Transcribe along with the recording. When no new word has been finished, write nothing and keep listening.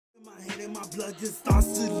Hitting my blood just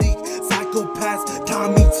starts to leak. Psychopaths tie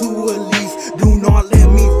me to a leash. Do not let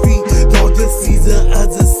me free. Lord, just see the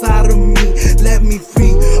other side of me. Let me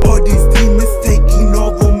free. All these demons taking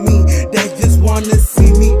over me. They just wanna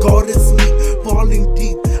see me go to sleep. Falling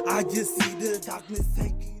deep. I just see the darkness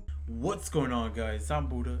taking. What's going on, guys? I'm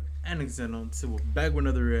Buddha and Xenon. So we're back with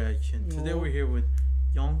another reaction. Today we're here with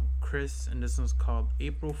yvngxchris, and this one's called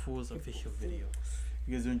April Fool's official video. If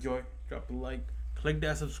you guys enjoy, drop a like. Click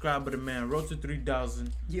that subscribe button, man. Road to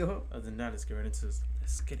 3,000. Yo. Other than that, let's get right into this.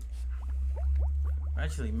 Let's get it. We're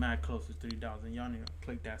actually mad close to 3,000. Y'all need to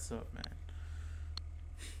click that sub, man.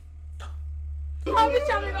 Oh, we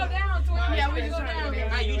trying to go down, twin. Yeah, we just go down.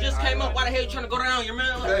 Hey, you just came up. Why the hell you trying to go down? Your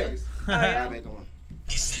man. Thanks.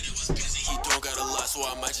 He said it was busy, he don't got a lot, so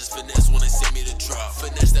I might just finesse when they send me the drop.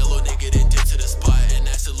 Finesse that little nigga, then dip to the spot, and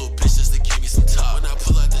that's a little bitch just to give me some top. When I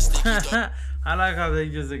pull out the sticky I like how they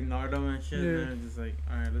just ignored them and shit, man. Just like,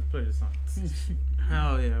 alright, let's play the song.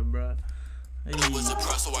 Hell yeah, bro. Hey. It was a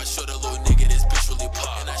pro, so I showed a little nigga this bitch really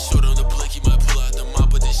pop. And I showed him the blick, he might pull out the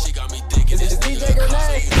mop, but this shit got me thinking this nigga a cop.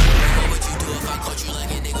 So you know what you do if I caught you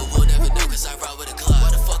like a nigga, we'll never know, cause I ride with a Glock.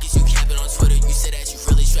 Why the fuck is you capping on Twitter? You said that you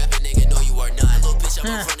really strapping, nigga, no you are not. Little bitch,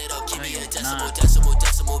 I'ma run it up, give me a decimal,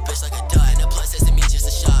 bitch like a dot. And the plus says to me just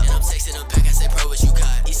a shot. And I'm texting him back, I said, bro, what you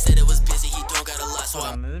got? He said it was busy, he don't got a lot, so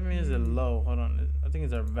Hold on, this means it's low. Hold on, I think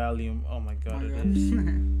it's our volume. Oh my god, it is.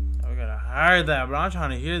 We gotta hide that, bro. I'm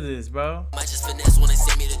trying to hear this, bro. Might just finesse when they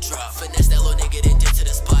send me the drop. Finesse that little nigga, then dip to the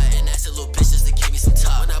spot. And that's a little bitch just to give me some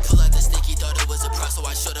top. When I pull out the stick, he thought it was a pro, so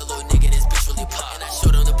I showed a little nigga this bitch really pop. And I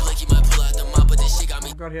showed him the blick, he might pull out the mop, but this shit got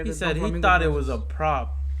me. He said he thought it was a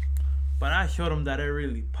prop, but I showed him that it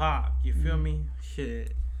really popped. You feel me?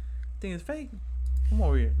 Shit. Think it's fake? Come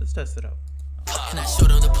over here. Let's test it out. And I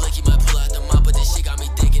showed him the blick, he might pull out the mop, but this shit got me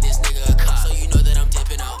thinking this nigga a cop. So you know that I'm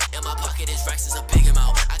dipping out. In my pocket, this racks is a big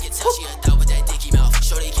amount. I can tell she a thought with that dicky mouth.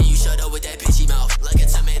 Shorty, can you shut up with that bitchy mouth? Like a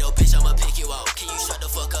tomato, bitch, I'ma pick you out. Can you shut the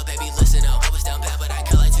fuck up, baby? Listen out. I was down bad, but I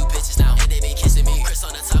got like 2 bitches now. And they been kissing me. Chris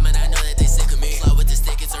on the top, and I know that they sick of me. Fly with the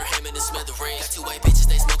stick, it's her him in the smithereens. Got 2 white bitches,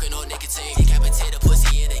 they smoking on nicotine. Decapitate a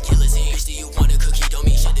pussy in a guillotine. Bitch, do you want a cookie? Don't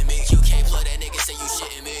mean shit to me. You can't plug that nigga, say you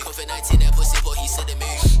shitting me. COVID-19, that pussy boy, he said to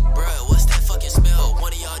me, bruh, what's that fucking smell?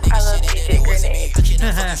 One of y'all niggas shitting and it wasn't me. I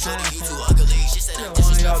cannot fucking shorty, you too ugly. She said I'm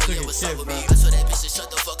disrespectful, yeah, what's up with me? I told that bitch to shut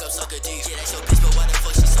the fuck up, suck a dick. Yeah, that's your bitch, but why the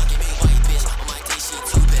fuck she sucking me? White bitch, on my dick, she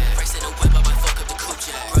too bad. Price in a whip, I might fuck up the coupe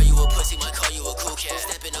jack. Bro, you a pussy, might call you a cool cat.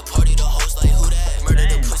 Step in the party, the host like who that? Murder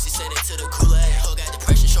the pussy, send it to the Kool-Aid. Hoe got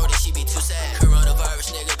depression, shorty, she be too sad.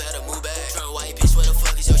 Coronavirus, nigga, better move back. Drunk white bitch, where the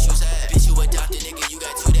fuck is your shoes at? Bitch, you adopted, nigga, you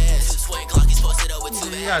got 2 dads. 2 swing Glock, he's posted up with 2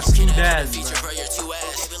 You got 2 dads, feature, bro, you're 2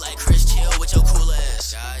 ass. They be like, Chris, chill with your cool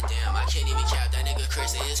ass. God damn, I can't even cap that nigga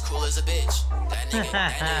Chris is cool as a bitch. That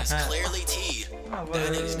nigga's clearly teed. That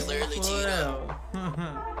nigga's clearly teed up.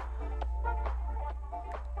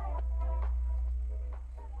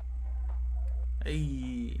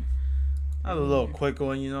 Hey, that was a little quick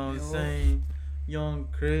one, you know what I'm saying?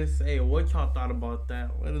 yvngxchris, hey, what y'all thought about that?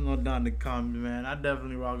 Let us know down in the comments, man. I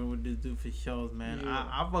definitely rocking with this dude for shows, man.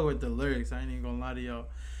 I fuck with the lyrics. I ain't even gonna lie to y'all.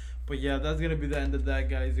 But yeah, that's gonna be the end of that,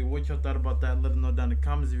 guys. What y'all thought about that? Let us know down in the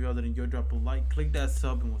comments. If y'all did enjoy, drop a like, click that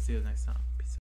sub, and we'll see you next time.